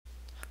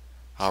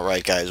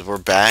Alright guys, we're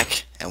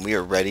back and we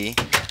are ready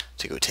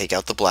to go take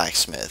out the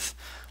blacksmith.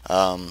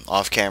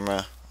 Off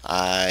camera,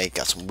 I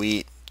got some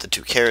wheat, the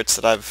 2 carrots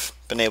that I've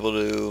been able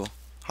to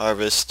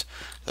harvest,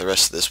 the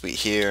rest of this wheat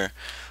here.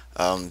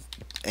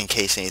 In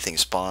case anything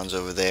spawns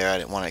over there, I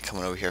didn't want it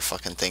coming over here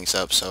fucking things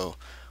up, so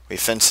we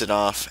fenced it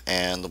off,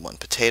 and the 1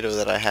 potato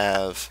that I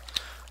have,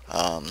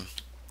 and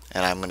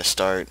I'm going to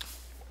start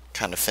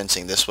kind of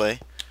fencing this way,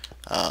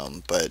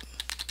 but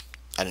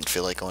I didn't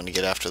feel like going to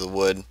get after the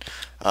wood.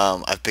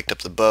 I've picked up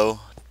the bow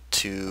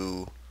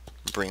to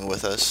bring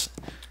with us,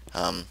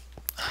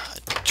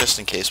 just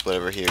in case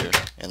whatever here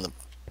in the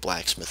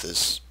blacksmith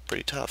is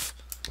pretty tough.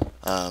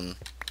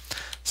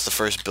 It's the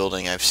first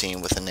building I've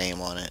seen with a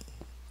name on it,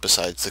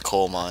 besides the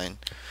coal mine.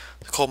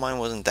 The coal mine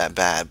wasn't that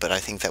bad, but I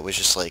think that was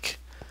just like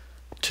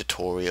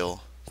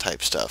tutorial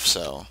type stuff,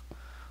 so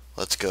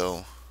let's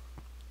go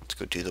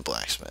do the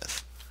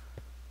blacksmith.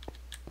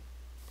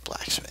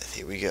 Blacksmith,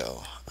 here we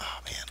go. Oh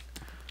man.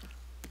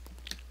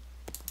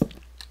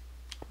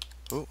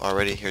 Ooh,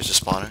 already here's a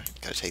spawner.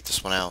 Gotta take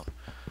this one out.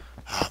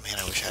 Oh man,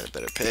 I wish I had a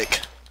better pick.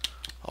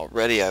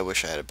 Already I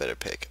wish I had a better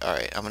pick.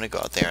 Alright, I'm gonna go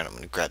out there and I'm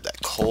gonna grab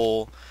that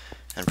coal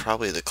and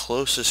probably the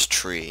closest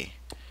tree.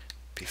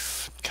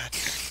 God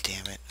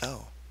damn it.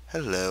 Oh,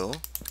 hello.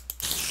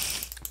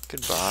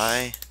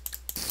 Goodbye.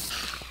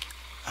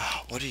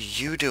 Oh, what are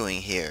you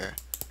doing here?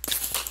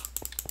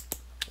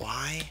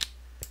 Why?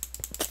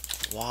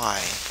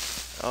 Why?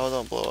 Oh,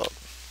 don't blow up.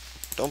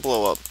 Don't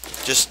blow up.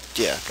 Just,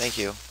 yeah, thank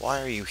you.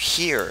 Why are you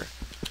here?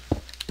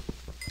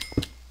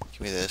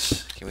 Give me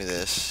this. Give me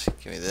this.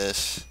 Give me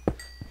this.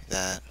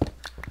 That.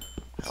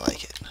 I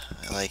like it.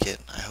 I like it.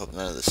 I hope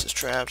none of this is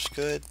traps.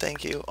 Good.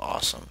 Thank you.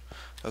 Awesome.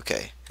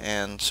 Okay.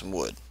 And some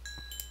wood.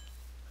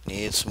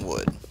 Need some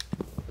wood.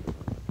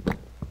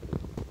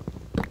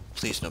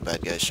 Please no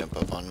bad guys jump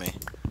up on me.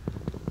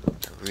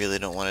 I really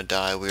don't want to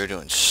die. We are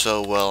doing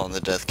so well on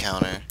the death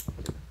counter.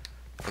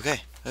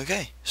 Okay.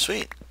 Okay.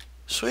 Sweet.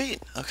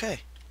 Sweet. Okay.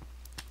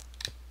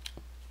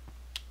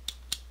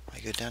 Am I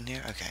good down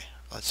here? Okay.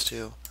 Let's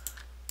do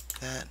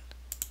that.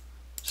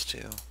 Let's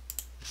do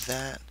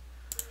that.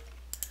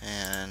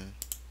 And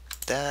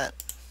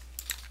that.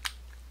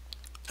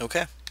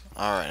 Okay.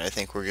 Alright, I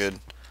think we're good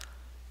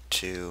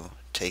to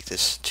take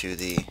this to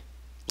the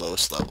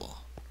lowest level.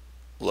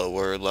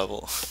 Lower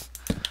level.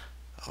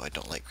 Oh, I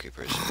don't like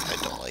creepers. I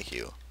don't like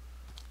you.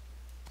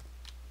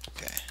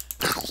 Okay.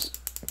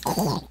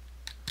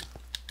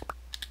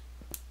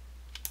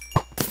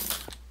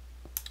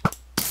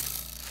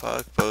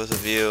 Fuck both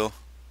of you.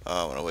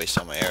 Oh, I'm gonna waste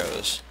all my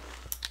arrows.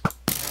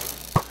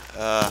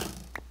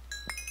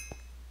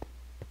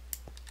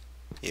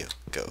 You.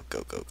 Go,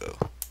 go, go, go.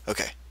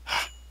 Okay.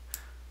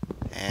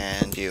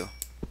 And you.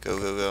 Go,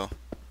 go, go.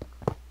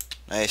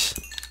 Nice.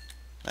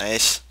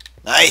 Nice.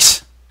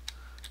 Nice!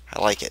 I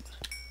like it.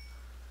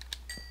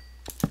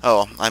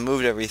 Oh, I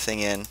moved everything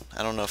in.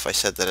 I don't know if I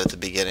said that at the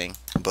beginning,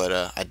 but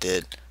I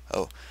did.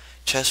 Oh,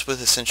 chests with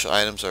essential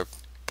items are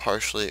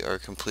partially or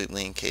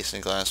completely encased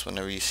in glass.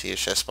 Whenever you see a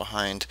chest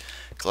behind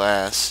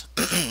glass,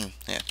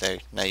 yeah, there,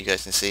 now you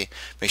guys can see.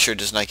 Make sure it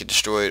does not get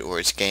destroyed or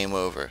it's game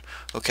over.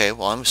 Okay,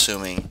 well I'm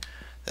assuming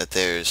that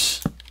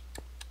there's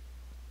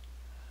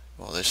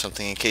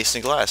something encased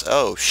in glass.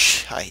 Oh,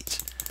 shite.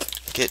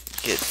 Get,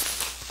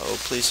 oh,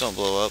 please don't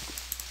blow up.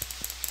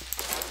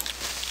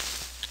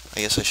 I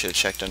guess I should have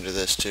checked under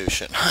this too,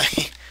 shouldn't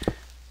I?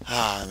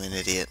 Ah, I'm an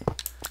idiot.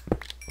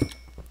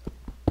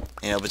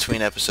 You know,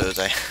 between episodes,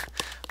 I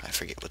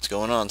forget what's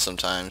going on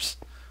sometimes.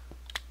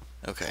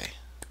 Okay,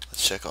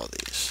 let's check all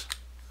these.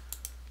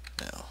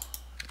 No.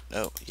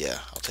 No, yeah,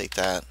 I'll take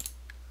that.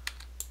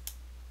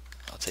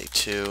 I'll take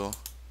 2. I'll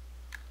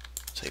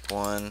take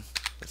 1.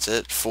 That's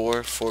it?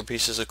 4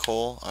 pieces of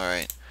coal?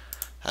 Alright.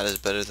 That is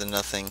better than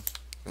nothing.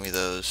 Give me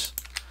those.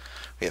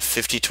 We have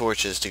 50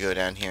 torches to go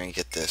down here and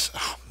get this.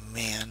 Oh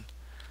man.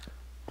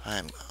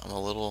 I'm a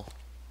little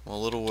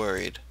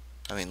worried.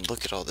 I mean,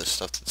 look at all this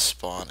stuff that's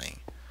spawning.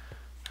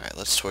 Alright,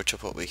 let's torch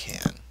up what we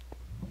can.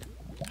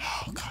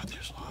 Oh god,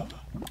 there's lava.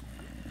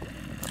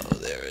 Oh,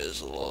 there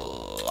is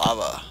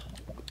lava.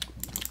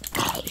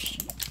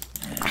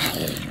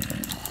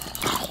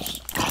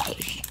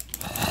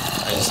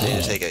 I just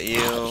need to take out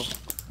you.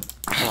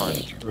 Come on.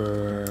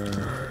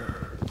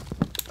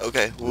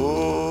 Okay,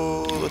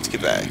 whoa, let's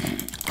get back.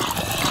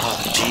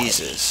 Oh,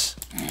 Jesus.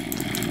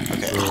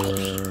 Okay.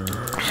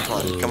 Come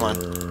on, come on.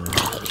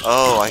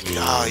 Oh,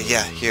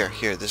 yeah,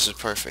 here, this is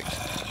perfect.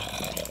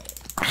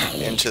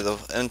 Into the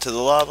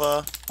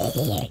lava.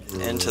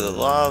 Into the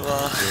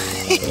lava.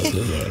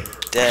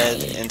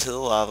 Dead. Into the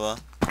lava.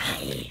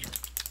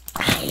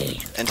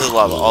 Into the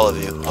lava, all of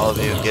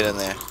you, get in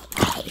there.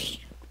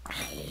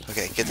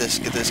 Okay, get this.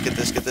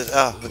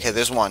 Oh, okay,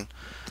 there's one.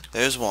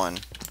 There's one.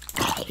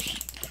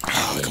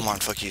 Oh, come on,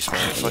 fuck you,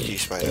 spider. Fuck you,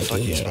 spider.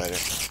 Fuck you, spider.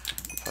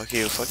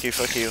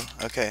 Fuck you.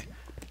 Okay.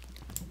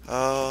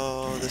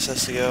 Oh, this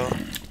has to go.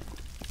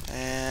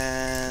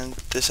 And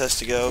this has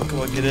to go. Come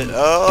on, get it.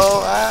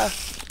 Oh, ah.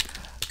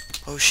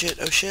 Oh, shit.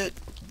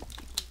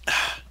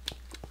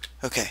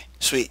 Okay,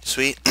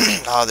 sweet.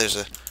 Oh, there's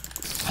a...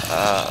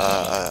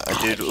 A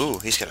dude. Ooh,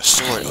 he's got a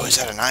sword. Oh, is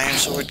that an iron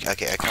sword?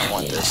 Okay, I kind of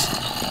want this.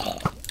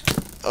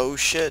 Oh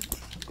shit!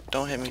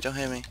 Don't hit me! Don't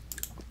hit me!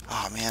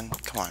 Oh man,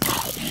 come on.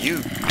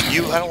 You.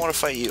 I don't want to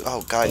fight you.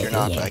 Oh god, your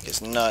knockback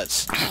is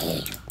nuts.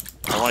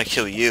 I want to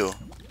kill you.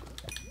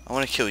 I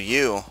want to kill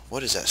you.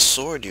 What is that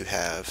sword you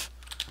have?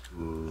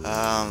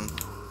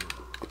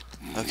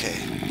 Okay.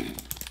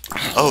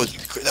 Oh,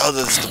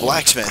 that's the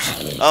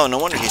blacksmith. Oh, no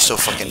wonder he's so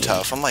fucking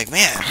tough. I'm like,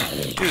 man,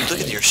 dude,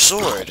 look at your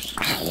sword.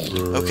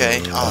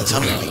 Okay. Oh,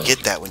 tell me we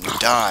get that when you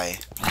die.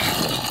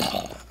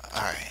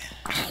 Alright.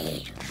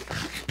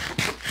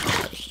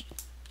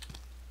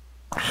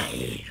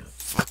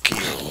 Fuck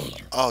you.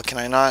 Oh, can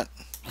I not?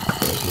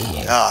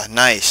 Ah,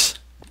 nice.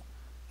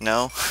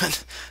 No?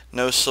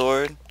 No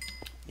sword?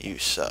 You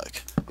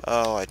suck.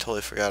 Oh, I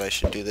totally forgot I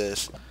should do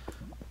this.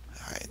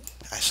 Alright,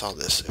 I saw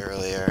this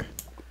earlier.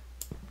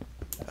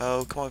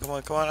 Oh, come on, come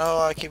on, come on. Oh,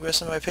 I keep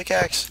missing my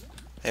pickaxe.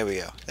 There we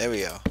go. There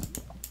we go.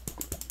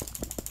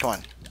 Come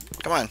on.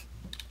 Come on.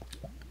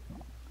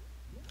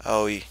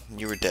 Oh,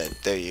 you were dead.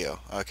 There you go.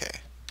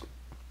 Okay.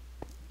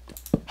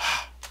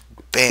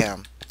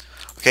 Bam.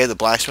 Okay, the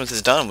blacksmith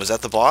is done. Was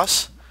that the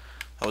boss?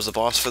 That was the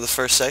boss for the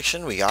first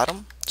section. We got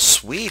him.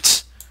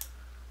 Sweet.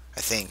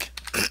 I think.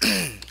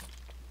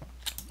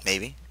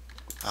 Maybe.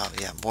 Oh,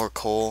 yeah. More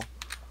coal.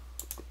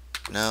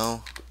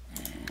 No.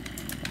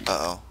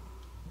 Uh-oh.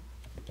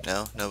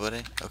 No?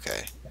 Nobody?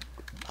 Okay.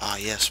 Ah,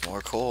 yes.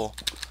 More coal.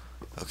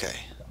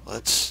 Okay.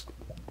 Let's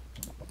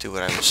do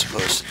what I was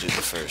supposed to do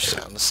the first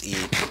time. Let's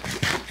eat.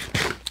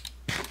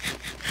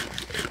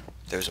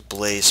 There's a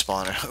blaze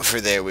spawner over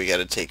there we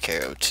gotta take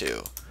care of,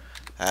 too.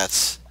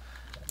 That's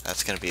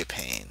gonna be a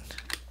pain.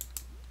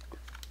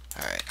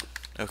 Alright.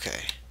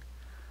 Okay.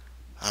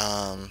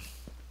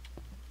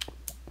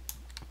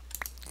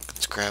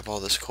 Let's grab all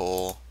this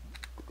coal.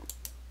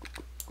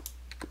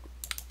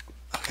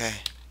 Okay.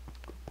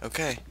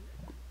 Okay.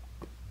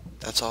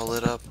 That's all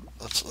lit up.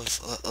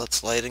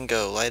 Let's light and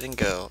go. Light and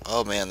go.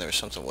 Oh man, there's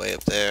something way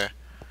up there.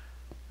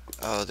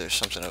 Oh, there's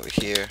something over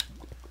here.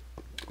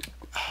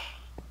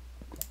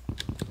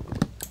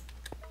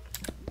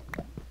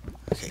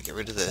 Okay, get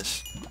rid of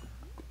this.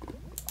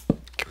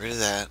 Get rid of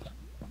that.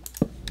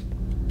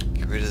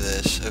 Get rid of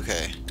this.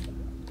 Okay.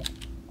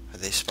 Are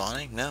they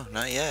spawning? No,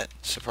 not yet.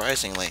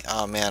 Surprisingly.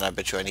 Oh man, I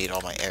bet you I need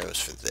all my arrows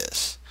for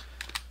this.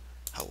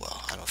 Oh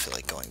well, I don't feel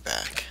like going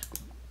back.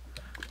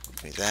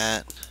 Give me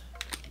that.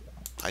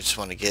 I just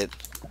want to get...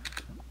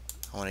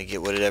 I want to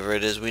get whatever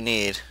it is we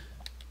need.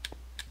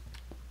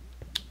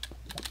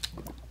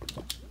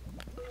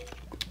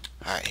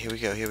 Alright, here we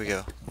go, here we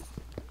go.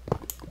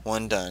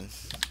 One done.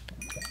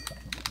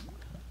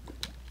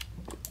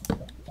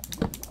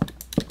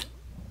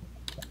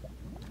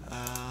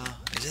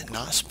 Is it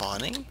not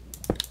spawning?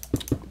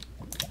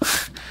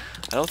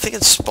 I don't think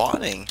it's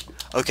spawning.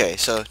 Okay,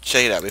 so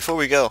check it out. Before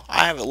we go,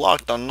 I have it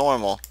locked on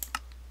normal.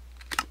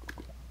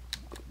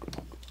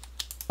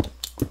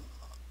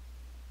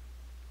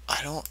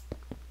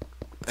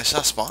 It's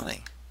not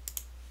spawning.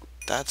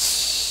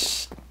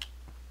 That's...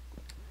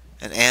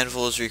 An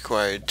anvil is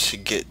required to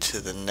get to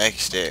the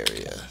next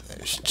area.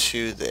 There's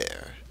 2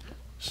 there.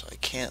 So I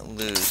can't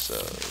lose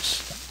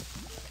those.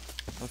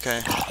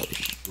 Okay.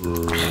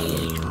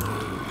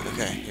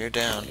 Okay, you're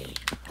down.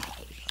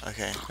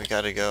 Okay, we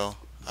gotta go.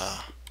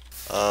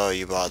 Oh,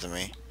 you bother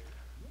me.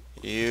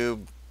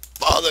 You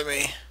bother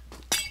me.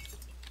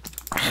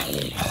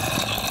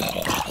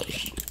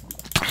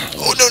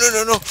 Oh, no, no,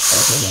 no, no.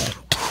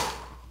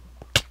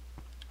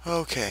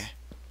 Okay.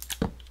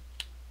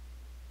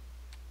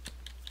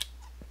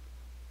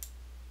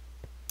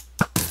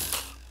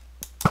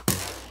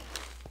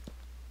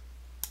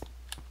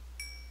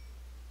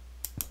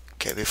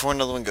 Okay, before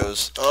another one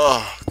goes.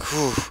 Oh,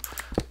 whew.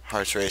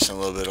 Heart's racing a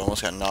little bit.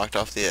 Almost got knocked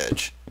off the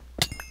edge.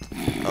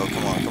 Oh,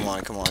 come on, come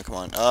on, come on, come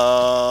on.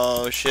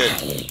 Oh,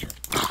 shit.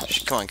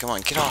 Come on, come on.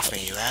 Get off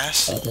me, you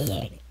ass.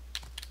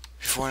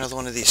 Before another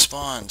one of these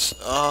spawns.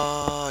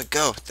 Oh,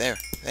 go. There.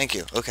 Thank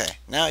you. Okay.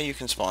 Now you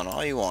can spawn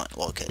all you want.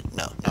 Well, okay.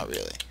 No, not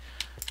really.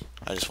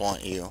 I just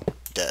want you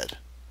dead.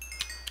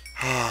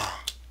 Oh,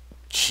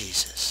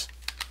 Jesus.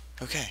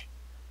 Okay.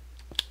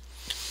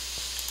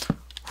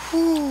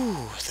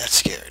 Whew. That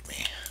scared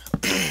me.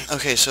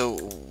 Okay, so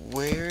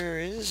where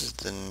is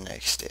the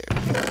next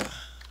area?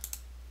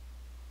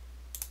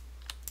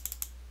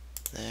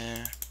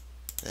 There.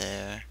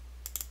 There.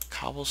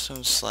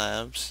 Cobblestone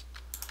slabs.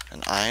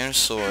 An iron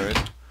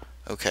sword.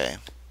 Okay.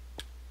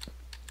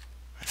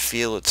 I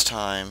feel it's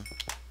time.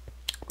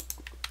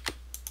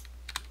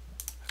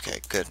 Okay,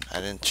 good.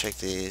 I didn't check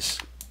these.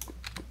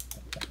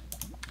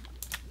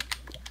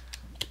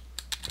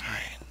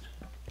 Alright.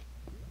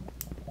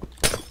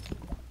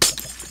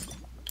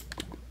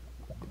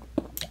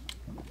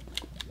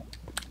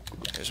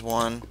 There's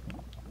 1.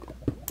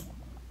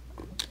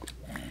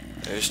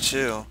 There's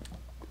 2.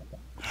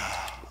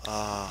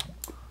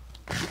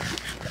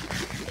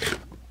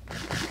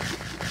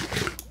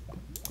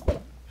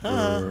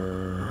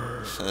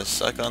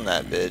 Suck on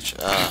that, bitch.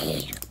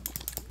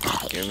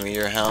 Give me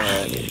your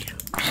helmet.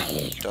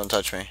 Don't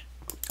touch me.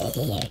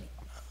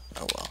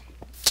 Oh well.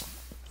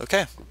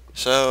 Okay.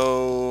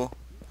 So,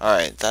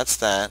 alright, that's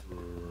that.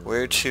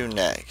 Where to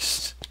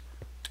next?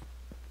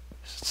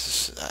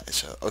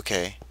 So,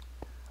 okay.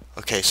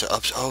 Okay, so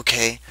up.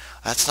 Okay,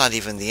 that's not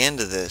even the end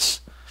of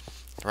this.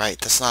 Right,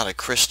 that's not a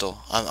crystal.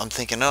 I'm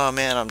thinking, oh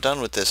man, I'm done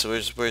with this.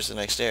 Where's the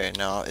next area?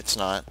 No, it's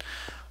not.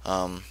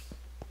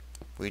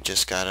 We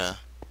just gotta.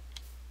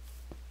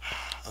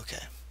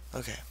 Okay,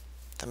 okay,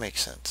 that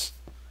makes sense.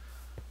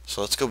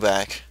 So let's go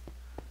back.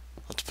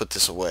 Let's put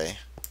this away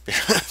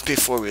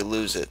before we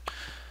lose it.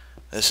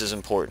 This is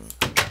important.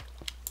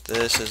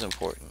 This is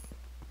important.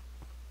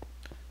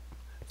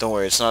 Don't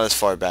worry, it's not as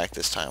far back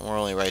this time. We're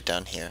only right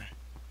down here.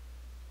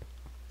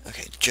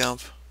 Okay,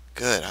 jump.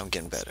 Good, I'm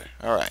getting better.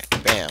 Alright,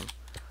 bam.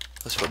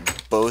 Let's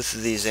put both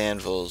of these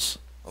anvils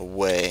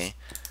away.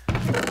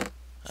 And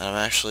I'm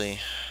actually...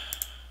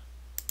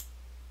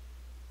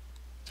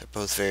 They're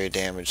both very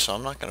damaged, so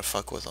I'm not going to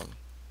fuck with them.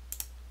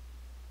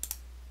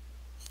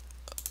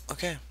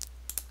 Okay.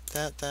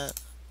 That...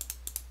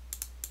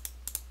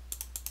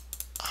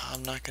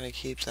 I'm not going to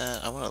keep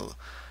that. I'm going to...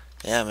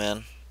 Yeah,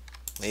 man.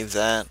 Leave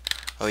that.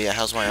 Oh yeah,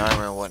 how's my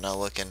armor and whatnot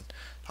looking?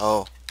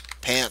 Oh,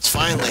 pants,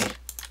 finally!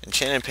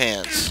 Enchanted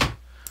pants.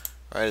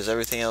 Right, as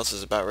everything else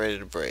is about ready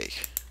to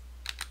break.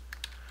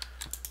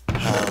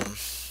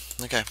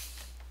 Okay.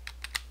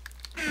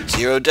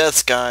 0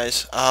 deaths,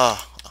 guys.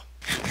 Ah,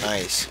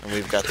 nice. And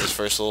we've got this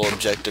first little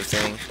objective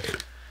thing.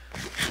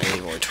 I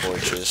need more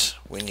torches.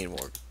 We need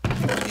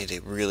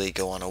to really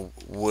go on a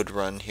wood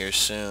run here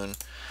soon.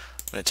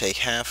 I'm going to take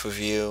half of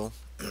you.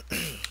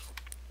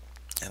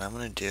 And I'm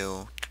going to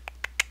do...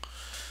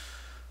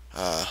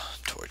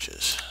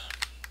 torches.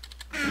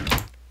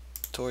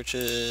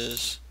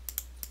 Torches.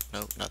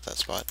 Nope, not that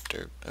spot.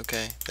 Dirt.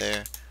 Okay,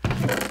 there.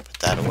 Put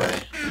that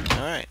away.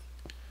 Alright.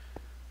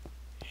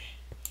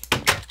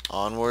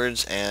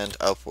 Onwards and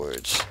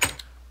upwards.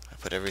 I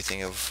put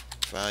everything of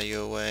value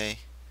away.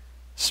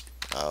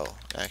 Oh,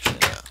 actually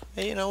no.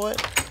 Hey, you know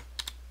what?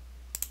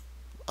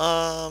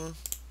 Oh,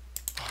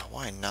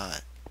 why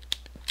not?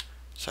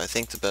 So I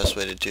think the best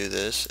way to do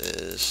this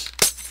is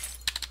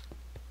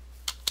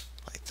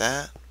like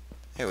that.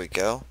 There we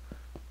go.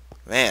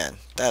 Man,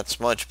 that's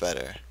much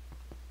better.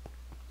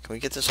 Can we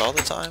get this all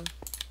the time?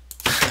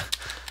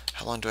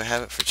 How long do I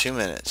have it for? 2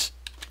 minutes.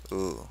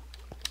 Ooh.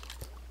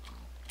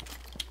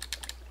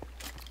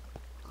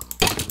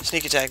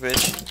 Sneak attack,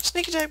 bitch.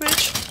 Sneak attack,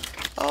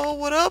 bitch. Oh,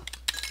 what up?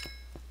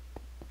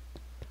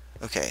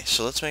 Okay,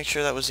 so let's make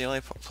sure that was the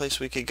only place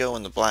we could go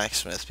in the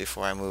blacksmith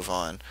before I move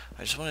on.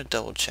 I just want to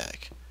double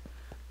check.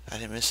 I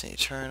didn't miss any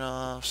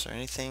turn-offs or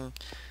anything.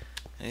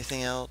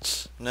 Anything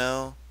else?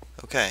 No?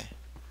 Okay.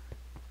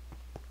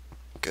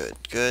 Good,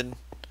 good,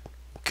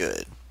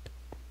 good.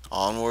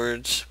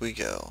 Onwards we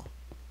go.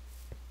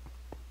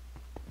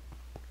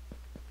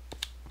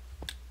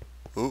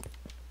 Oop.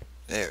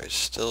 There is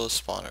still a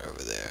spawner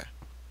over there.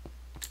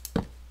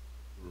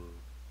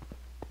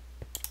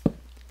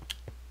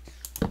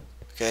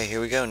 Okay,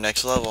 here we go.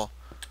 Next level.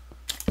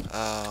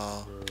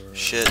 Oh,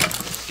 shit.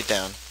 Get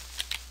down.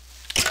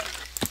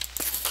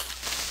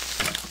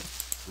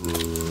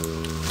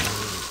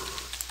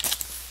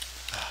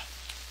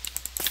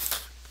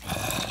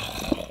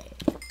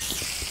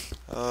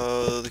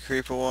 Oh, the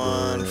creeper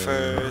one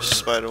first,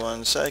 spider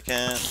one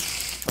second.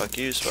 Fuck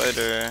you,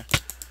 spider.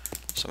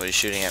 Somebody's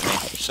shooting at me.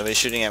 Somebody's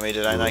shooting at me.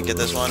 Did I not get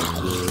this one?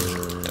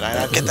 Did I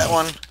not get that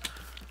one?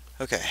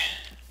 Okay.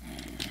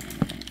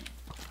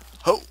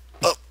 Oh,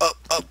 up, up,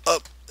 up,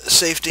 up.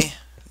 Safety.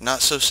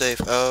 Not so safe.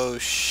 Oh,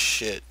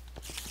 shit.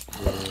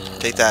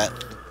 Take that.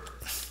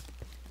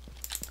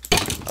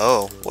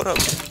 Oh, what up?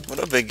 What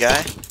up, big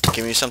guy?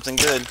 Give me something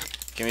good.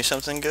 Give me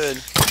something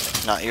good.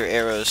 Not your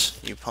arrows,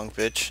 you punk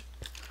bitch.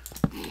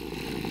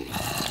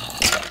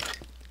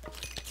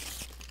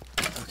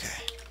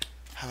 Okay.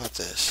 How about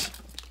this?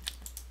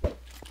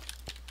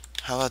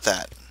 How about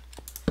that?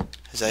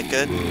 Is that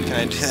good? Can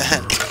I do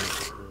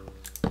that?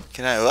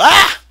 Can I?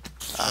 Ah!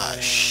 Ah,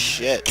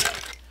 shit.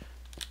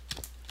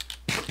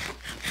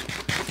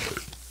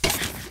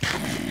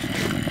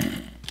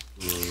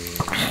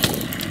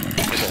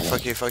 Okay,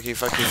 fuck you, fuck you,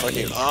 fuck you, fuck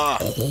you. Ah!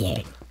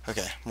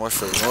 Okay, more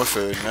food, more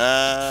food.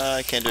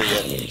 I can't do it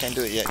yet. Can't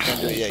do it yet. Can't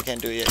do it yet. Can't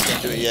do it yet.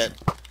 Can't do it yet.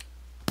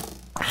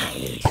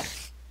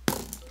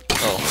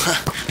 Oh,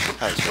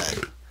 that was bad.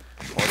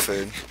 More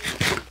food.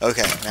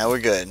 Okay, now we're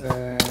good.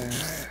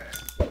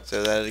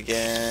 Throw that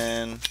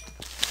again.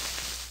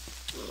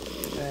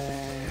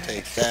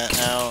 Take that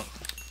out.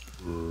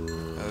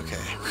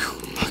 Okay.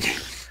 Okay.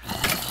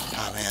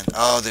 Oh man.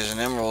 Oh, there's an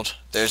emerald.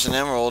 There's an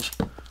emerald.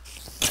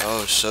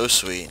 Oh, so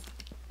sweet.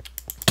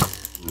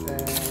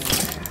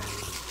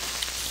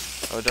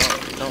 Oh,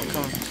 don't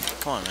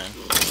come on, man.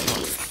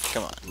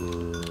 Come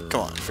on.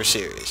 Come on, for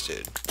serious,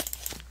 dude.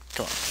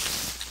 Come on.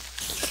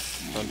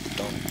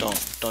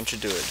 Don't you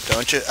do it.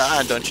 Don't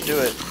you do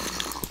it.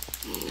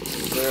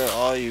 Where are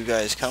all you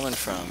guys coming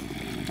from?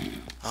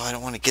 Oh, I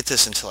don't want to get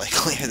this until I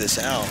clear this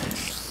out.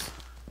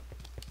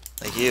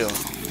 Like you.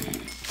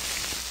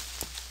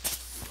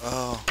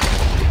 Oh.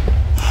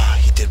 Oh,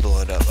 he did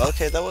blow it up.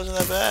 Okay, that wasn't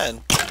that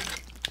bad.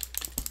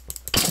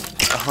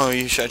 Oh,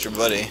 you shot your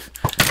buddy.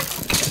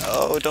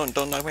 Oh, don't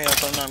knock me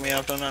off, don't knock me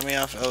off, don't knock me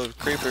off. Oh,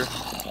 creeper.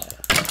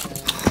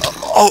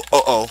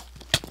 Oh.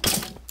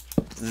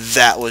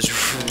 That was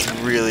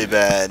really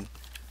bad.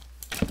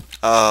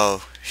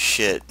 Oh,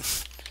 shit.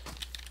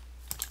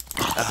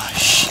 Oh,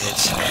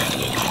 shit.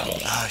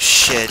 Oh,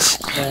 shit.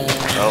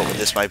 Oh,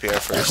 this might be our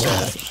first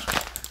death.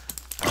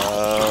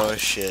 Oh,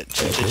 shit.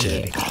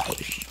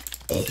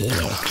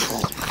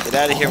 Get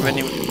out of here,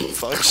 many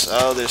folks.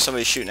 Oh, there's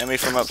somebody shooting at me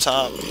from up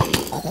top.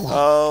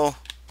 Oh.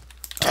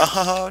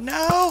 Oh,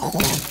 no.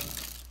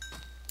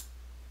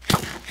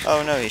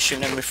 Oh, no, he's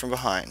shooting at me from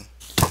behind.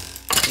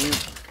 You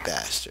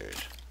bastard.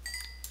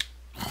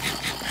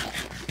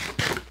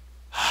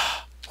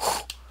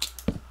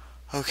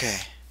 Okay.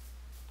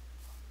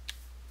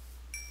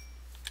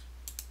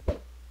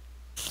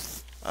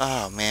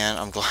 Oh, man,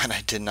 I'm glad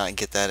I did not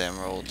get that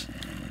emerald.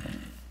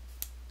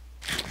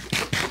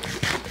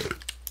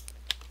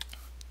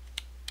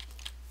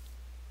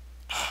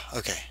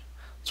 Okay.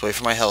 Let's wait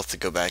for my health to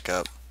go back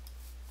up.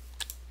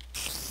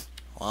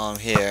 While I'm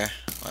here,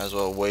 might as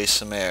well waste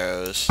some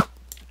arrows.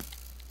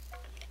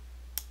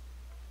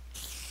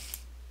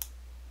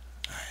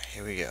 Alright,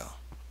 here we go.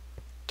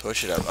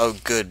 Torch it up. Oh,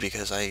 good,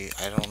 because I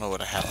don't know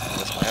what happened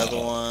with my other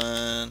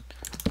one.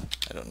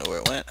 I don't know where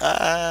it went.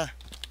 Ah!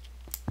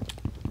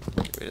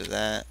 Get rid of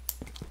that.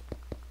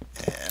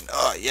 And,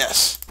 oh,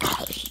 yes!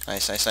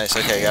 Nice.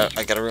 Okay,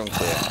 I got a room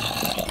clear.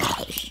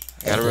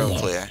 I got a room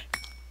clear.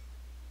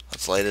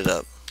 Let's light it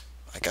up.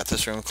 I got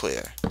this room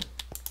clear.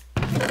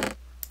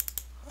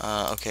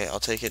 Okay, I'll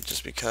take it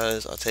just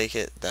because. I'll take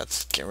it.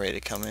 That's getting ready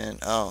to come in.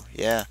 Oh,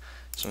 yeah.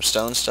 Some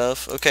stone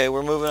stuff. Okay,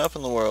 we're moving up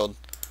in the world.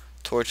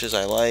 Torches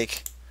I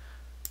like.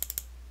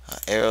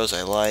 Arrows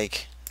I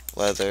like.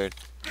 Leather.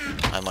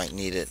 I might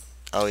need it.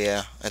 Oh,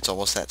 yeah. It's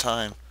almost that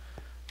time.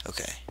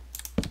 Okay.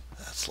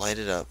 Let's light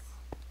it up.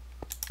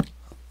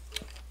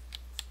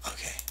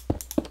 Okay.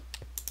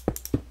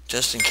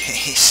 Just in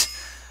case.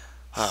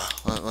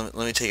 Let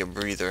me take a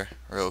breather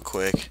real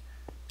quick.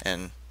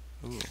 And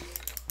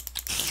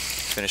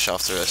finish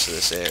off the rest of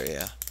this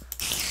area.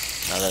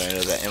 Now that I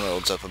know that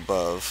emerald's up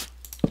above,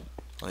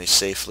 let me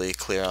safely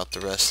clear out the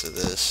rest of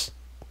this.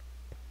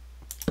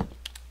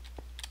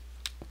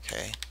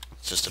 Okay,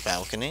 it's just a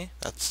balcony.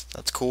 That's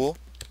cool.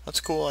 That's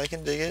cool. I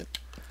can dig it.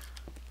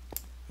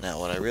 Now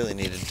what I really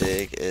need to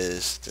dig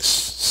is this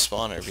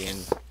spawner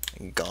being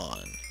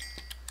gone.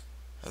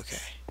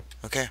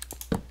 Okay.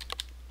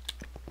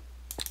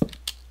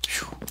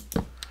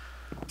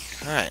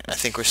 Alright, I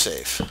think we're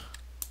safe.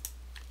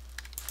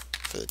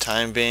 For the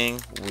time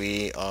being,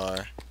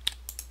 we're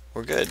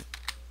good.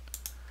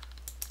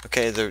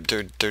 Okay, they're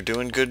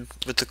doing good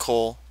with the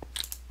coal.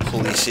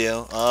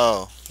 Policio.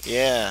 Oh,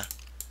 yeah.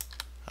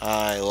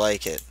 I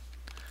like it.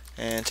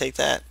 And take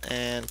that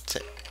and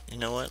you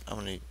know what? I'm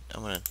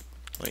gonna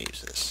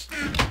use this.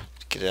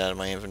 Get it out of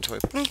my inventory.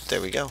 Boop,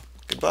 there we go.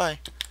 Goodbye.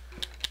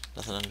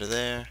 Nothing under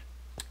there.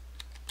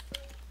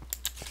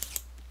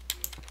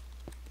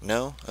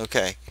 No?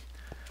 Okay.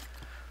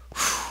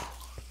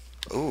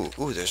 Ooh,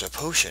 there's a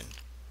potion.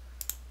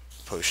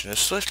 Potion of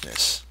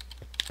swiftness.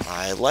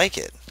 I like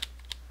it.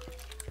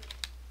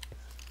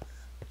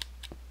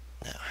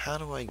 Now, how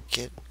do I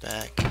get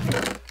back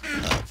up?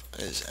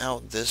 Is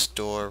out this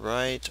door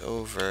right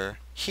over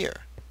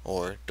here.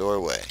 Or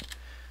doorway.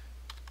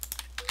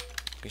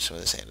 Give me some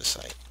of this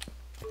andesite.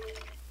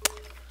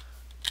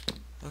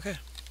 Okay.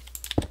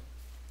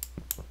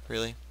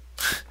 Really?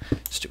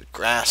 Stupid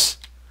grass.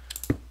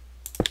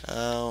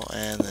 Oh,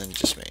 and then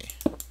just me.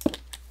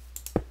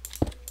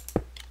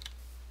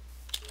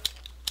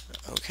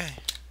 Okay.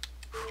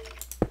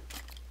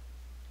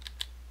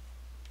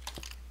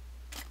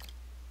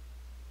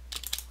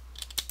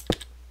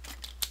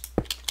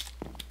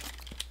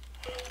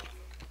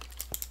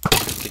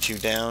 Get you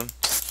down.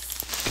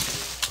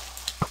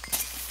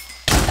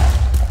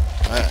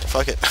 Alright,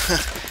 fuck it.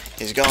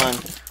 He's gone.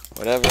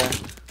 Whatever.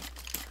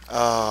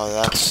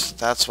 Oh,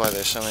 that's why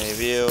there's so many of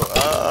you.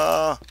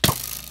 Oh.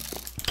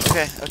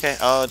 Okay.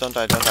 Oh, don't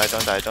die.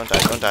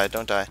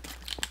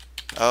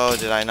 Oh,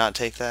 did I not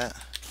take that?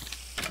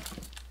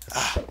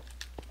 Ah.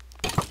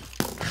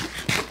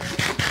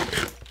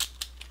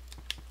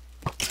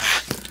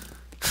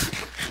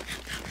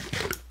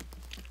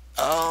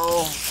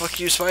 Oh, fuck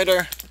you,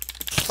 spider.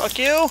 Fuck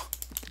you.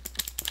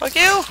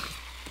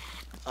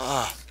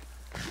 Ah.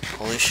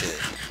 Holy shit.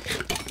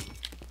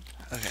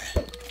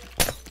 Okay.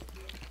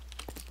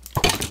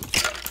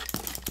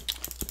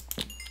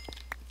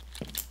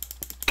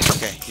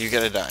 Okay, you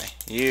gotta die.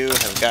 You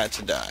have got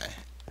to die.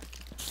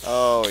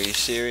 Oh, are you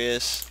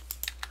serious?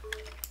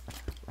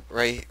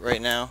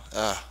 Right now?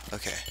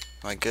 Okay.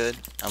 Am I good?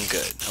 I'm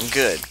good.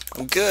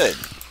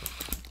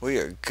 We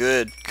are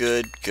good.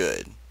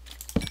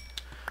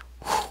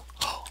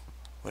 Oh,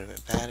 would have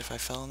been bad if I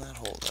fell in that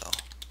hole, though.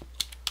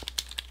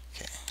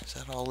 Okay, is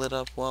that all lit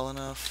up well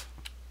enough?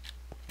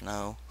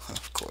 No,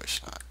 of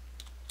course not.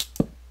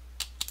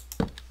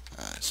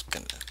 It's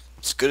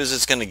as good as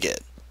it's gonna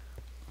get.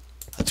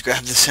 Let's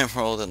grab this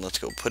emerald and let's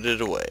go put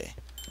it away.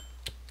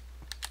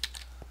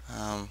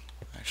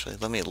 Actually,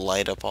 let me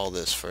light up all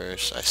this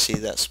first. I see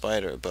that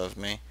spider above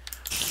me.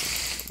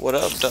 What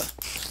up,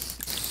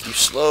 you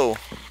slow?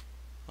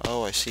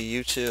 Oh, I see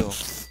you too.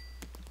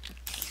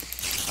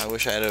 I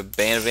wish I had a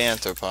band of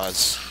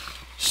arthropods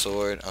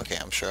sword. Okay,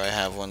 I'm sure I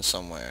have one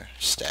somewhere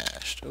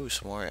stashed. Ooh,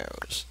 some more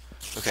arrows.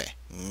 Okay,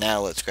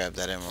 now let's grab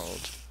that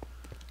emerald.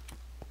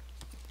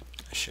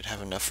 I should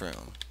have enough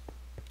room.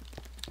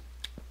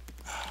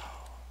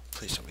 Oh,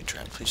 please don't be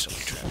trapped. Please don't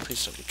be trapped.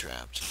 Please don't be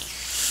trapped.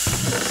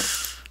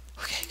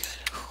 Okay, good.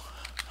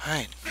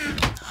 Alright.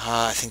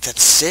 I think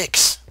that's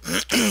 6.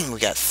 We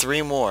got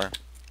 3 more.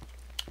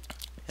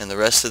 And the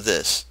rest of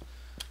this.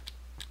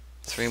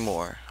 3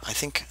 more.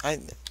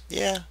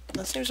 Yeah,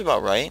 that seems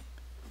about right.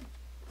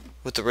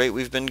 With the rate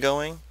we've been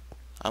going,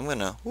 I'm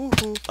gonna,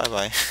 woohoo,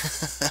 bye-bye.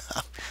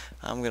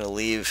 I'm gonna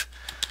leave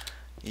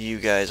you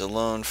guys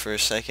alone for a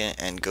second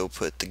and go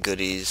put the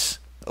goodies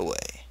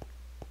away.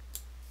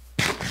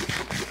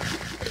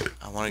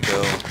 I wanna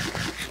go,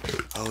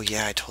 oh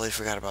yeah, I totally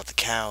forgot about the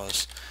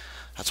cows.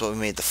 That's what we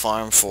made the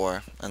farm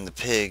for, and the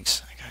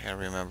pigs. I gotta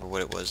remember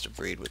what it was to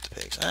breed with the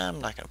pigs. I'm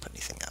not gonna put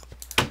anything up.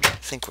 I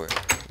think we're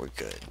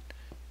good.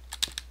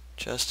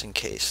 Just in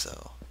case,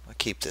 though. I'll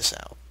keep this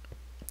out.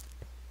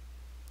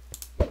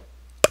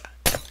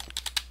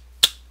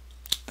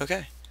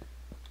 Okay.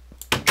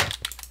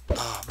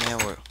 Oh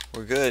man,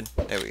 we're good.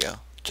 There we go.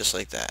 Just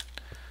like that.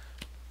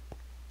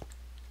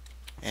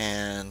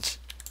 And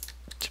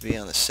to be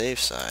on the safe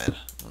side,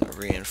 I'm gonna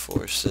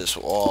reinforce this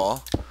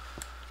wall.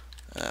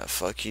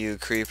 Fuck you,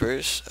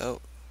 creepers.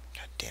 Oh,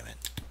 god damn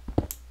it.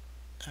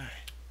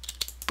 Alright.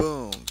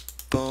 Boom,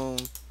 boom,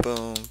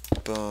 boom,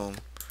 boom.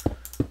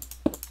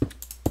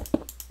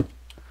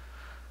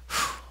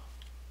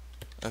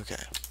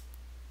 Okay.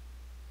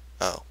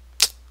 Oh.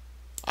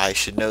 I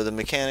should know the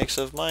mechanics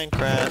of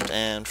Minecraft,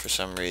 and for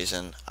some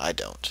reason, I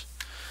don't.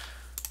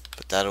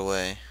 Put that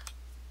away.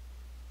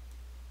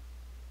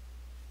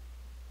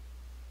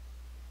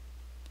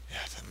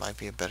 Yeah, that might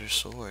be a better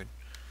sword.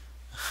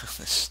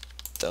 The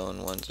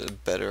stone ones are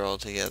better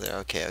altogether.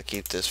 Okay, I'll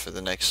keep this for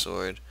the next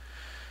sword.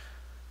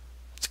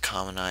 It's a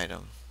common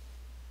item.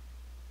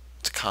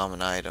 It's a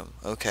common item.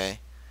 Okay.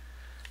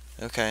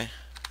 Okay.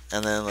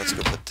 And then let's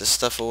go put this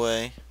stuff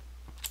away.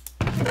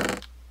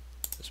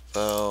 This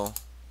bow.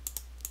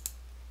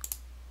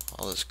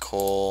 All this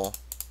coal.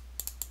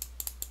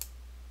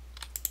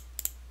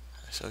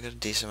 I still got a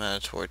decent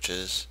amount of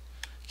torches.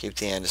 Keep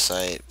the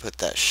andesite. Put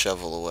that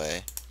shovel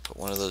away. Put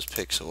one of those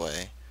picks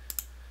away.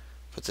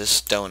 Put this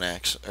stone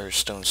axe or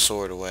stone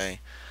sword away.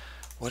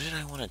 What did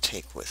I want to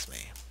take with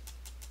me?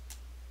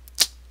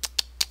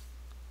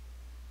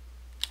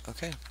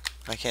 Okay.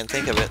 I can't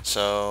think of it,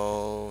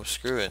 so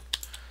screw it.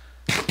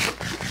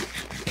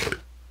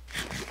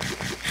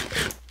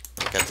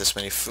 Got this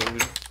many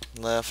food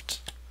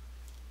left.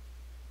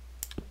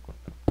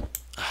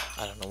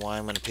 I don't know why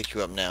I'm going to pick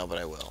you up now, but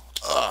I will.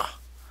 Ugh.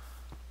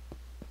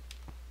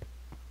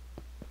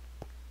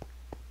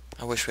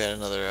 I wish we had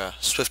another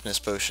swiftness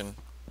potion.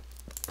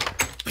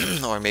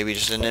 Or maybe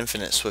just an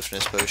infinite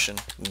swiftness potion.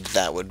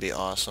 That would be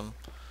awesome.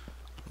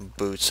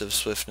 Boots of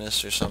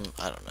swiftness or some,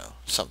 I don't know,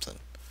 something.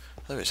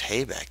 Oh, there was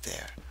hay back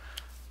there.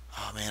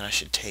 Oh man, I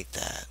should take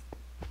that.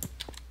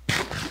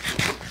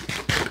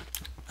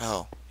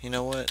 Oh, you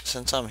know what?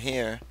 Since I'm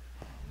here,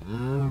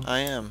 I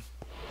am.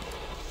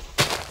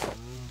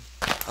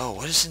 Oh,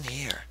 what is in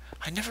here?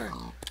 I never...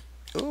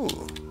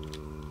 Ooh.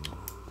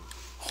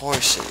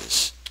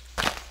 Horses.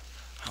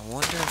 I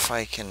wonder if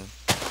I can...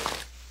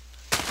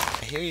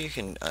 I hear you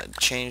can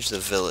change the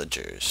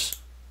villagers.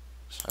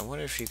 So I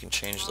wonder if you can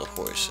change the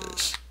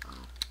horses.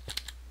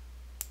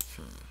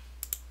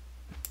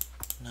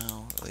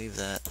 No, leave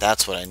that.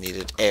 That's what I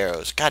needed.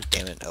 Arrows. God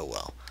damn it. Oh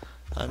well.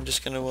 I'm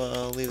just gonna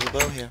leave the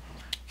bow here.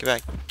 Get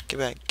back. Get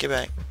back. Get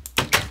back.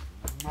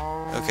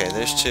 Okay,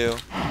 there's 2.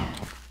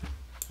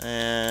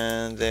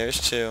 And there's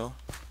 2.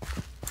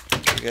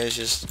 You guys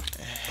just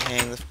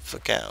hang the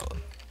fuck out.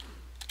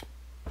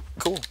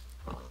 Cool.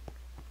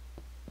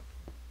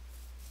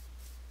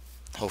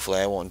 Hopefully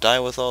I won't die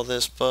with all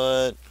this,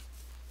 but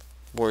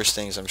worse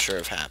things I'm sure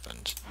have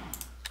happened.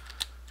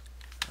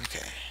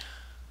 Okay.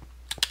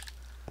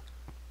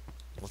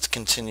 Let's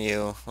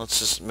continue. Let's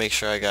just make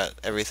sure I got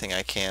everything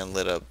I can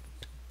lit up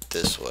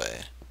this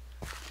way.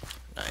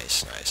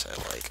 Nice, nice. I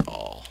like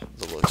all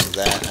the looks of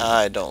that.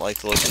 I don't like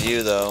the looks of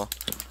you, though.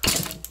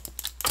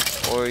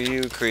 Or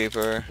you,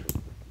 creeper.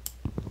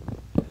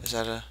 Is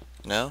that a...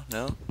 No?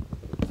 No?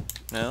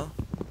 No?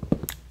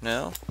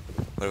 No?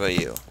 What about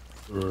you?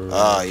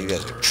 Ah, you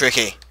guys are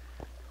tricky.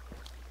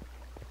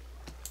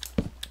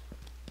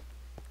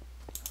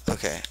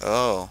 Okay.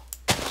 Oh.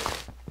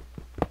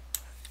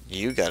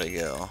 You gotta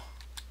go.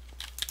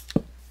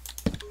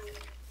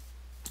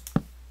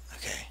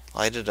 Okay.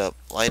 Light it up.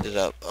 Light it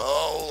up.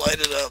 Oh,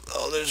 light it up.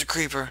 Oh, there's a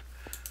creeper.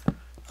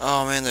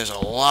 Oh, man, there's a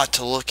lot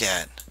to look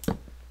at.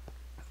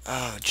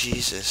 Oh,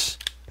 Jesus.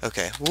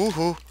 Okay.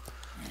 Woohoo.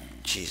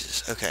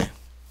 Jesus. Okay.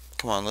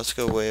 Come on, let's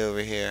go way over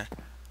here.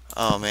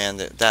 Oh, man,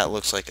 that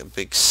looks like a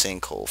big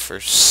sinkhole for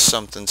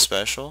something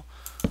special.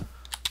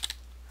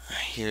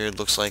 here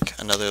looks like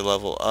another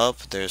level up.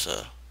 There's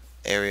a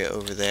area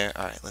over there.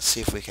 Alright, let's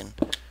see if we can...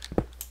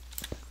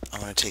 I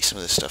want to take some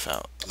of this stuff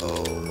out.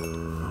 Oh.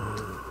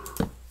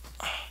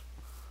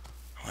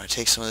 I want to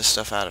take some of this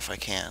stuff out if I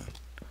can.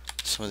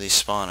 Some of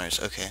these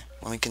spawners. Okay,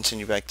 let me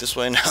continue back this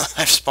way now that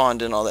I've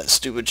spawned in all that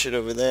stupid shit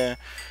over there.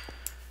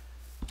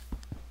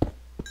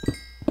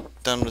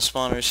 Done with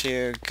spawners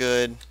here.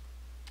 Good.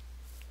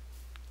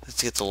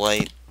 Let's get the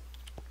light.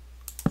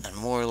 And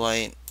more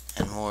light.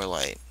 And more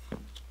light.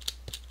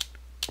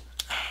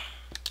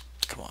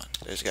 Come on.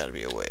 There's got to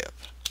be a way up.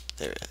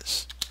 There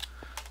is.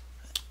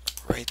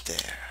 Right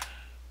there.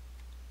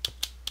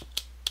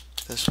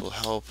 This will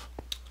help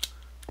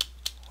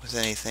with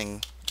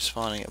anything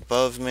spawning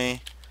above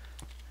me.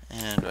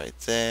 And right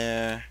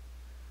there.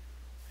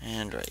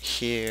 And right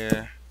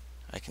here.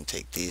 I can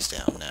take these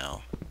down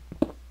now.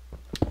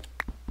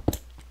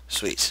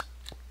 Sweet.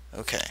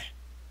 Okay.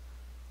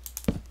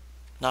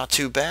 Not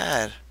too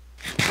bad.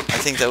 I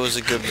think that was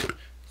a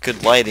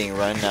good lighting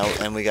run now,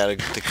 and we got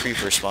the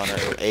creeper spawner,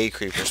 or a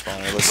creeper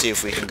spawner. Let's see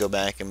if we can go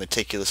back and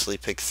meticulously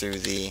pick through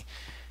the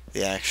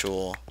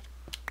actual...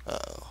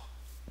 Uh-oh.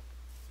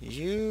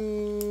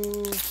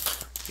 You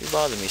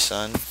bother me,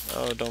 son.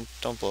 Oh,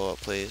 don't blow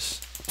up,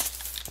 please.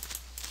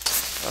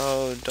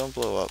 Oh, don't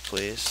blow up,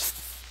 please.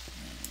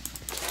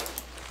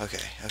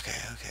 Okay,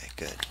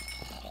 good.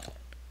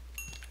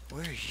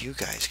 Where are you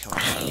guys coming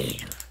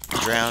from?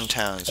 Drowned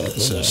townsmen.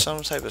 So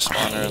some type of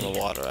spawner in the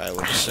water, I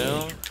would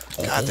assume.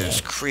 God, there's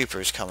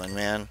creepers coming,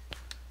 man.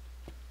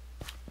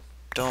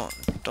 Don't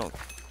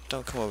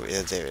come over.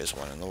 Yeah, there is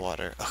one in the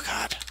water. Oh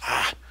God.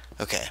 Ah.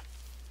 Okay.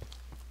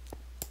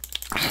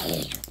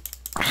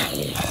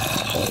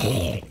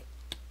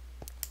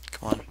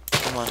 Come on.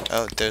 Come on.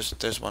 Oh,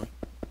 there's one.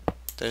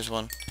 There's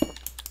one.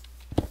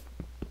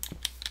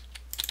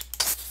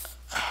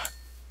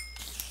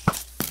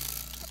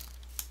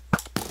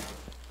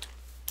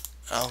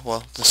 Oh,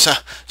 well, so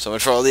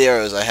much for all the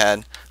arrows I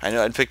had. I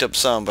know I'd picked up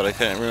some, but I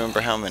couldn't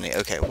remember how many.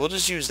 Okay, we'll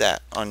just use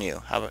that on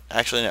you. How about,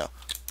 actually, no.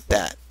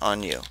 That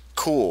on you.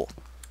 Cool.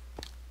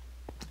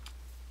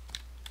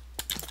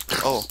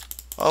 Oh.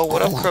 Oh,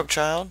 what up, Crook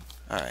Child?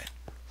 Alright.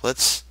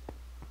 Let's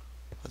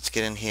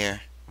get in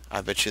here.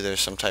 I bet you there's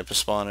some type of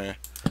spawner.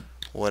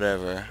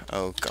 Whatever.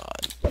 Oh,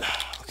 God.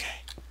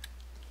 Okay.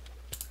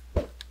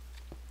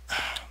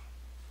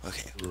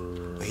 Okay.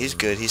 Well, he's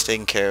good. He's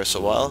taken care of.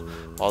 So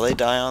while they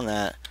die on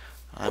that,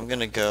 I'm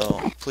gonna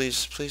go.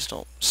 Please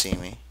don't see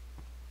me.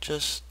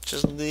 Just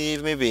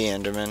leave me be,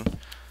 Enderman.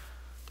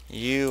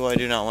 You I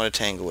do not want to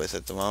tangle with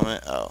at the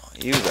moment. Oh,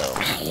 you though.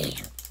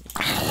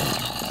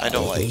 I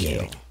don't like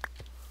you.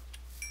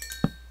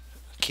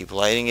 Keep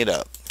lighting it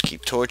up.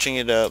 Keep torching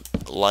it up.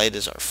 Light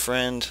is our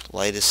friend.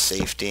 Light is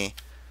safety.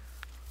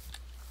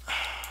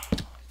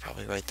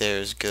 Probably right there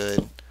is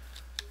good.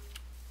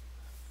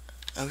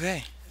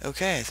 Okay.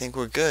 Okay, I think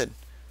we're good.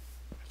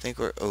 I think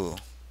we're... Ooh.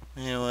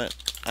 You know what?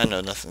 I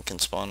know nothing can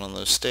spawn on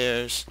those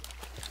stairs.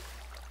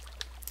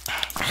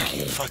 Fuck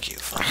you, fuck you,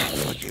 fuck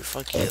you,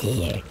 fuck you, fuck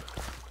you.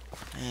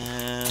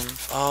 And...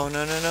 Oh,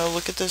 no,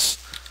 look at this.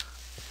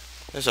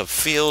 There's a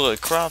field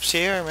of crops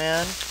here,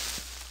 man.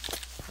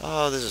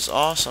 Oh, this is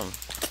awesome.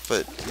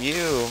 But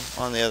you,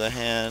 on the other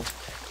hand,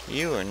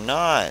 you are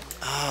not.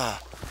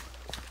 Ah.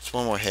 It's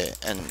one more hit,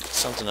 and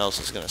something else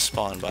is going to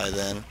spawn by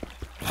then.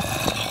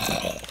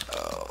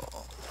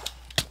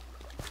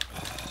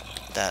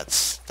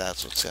 That's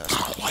what's gonna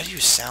spawn. Why do you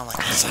sound like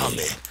a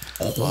zombie?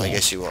 Well, I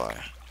guess you are.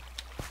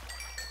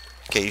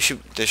 Okay,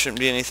 there shouldn't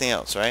be anything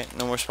else, right?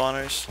 No more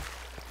spawners?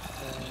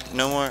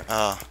 No more?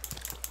 Ah.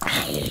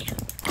 I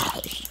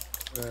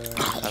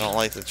don't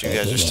like that you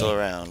guys are still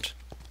around.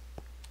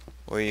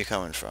 Where are you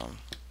coming from?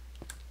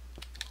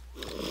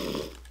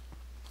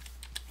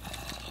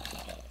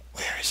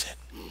 Where is it?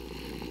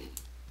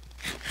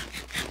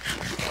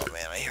 Oh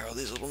man, I hear all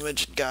these little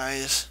midget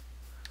guys.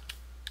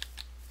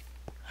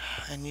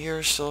 And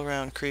you're still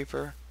around,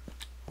 creeper.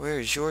 Where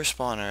is your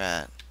spawner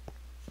at?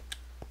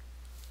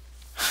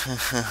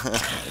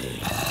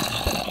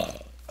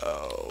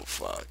 Oh,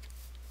 fuck.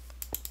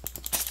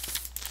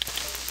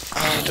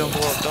 Oh, don't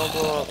blow up, don't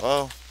blow up.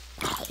 Oh.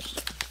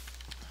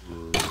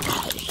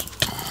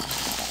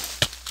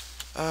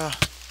 Oh,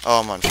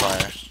 I'm on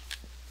fire.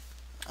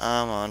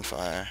 I'm on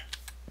fire.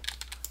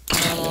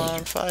 I'm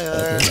on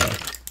fire.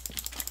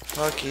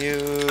 Fuck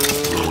you.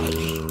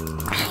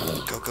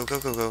 Go.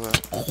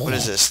 What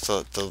is this?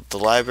 The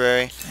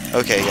library?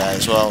 Okay,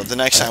 guys. Well, the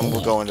next time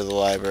we'll go into the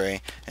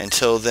library.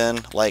 Until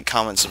then, like,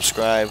 comment,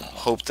 subscribe.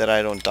 Hope that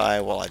I don't die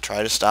while I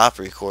try to stop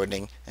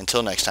recording.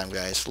 Until next time,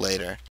 guys. Later.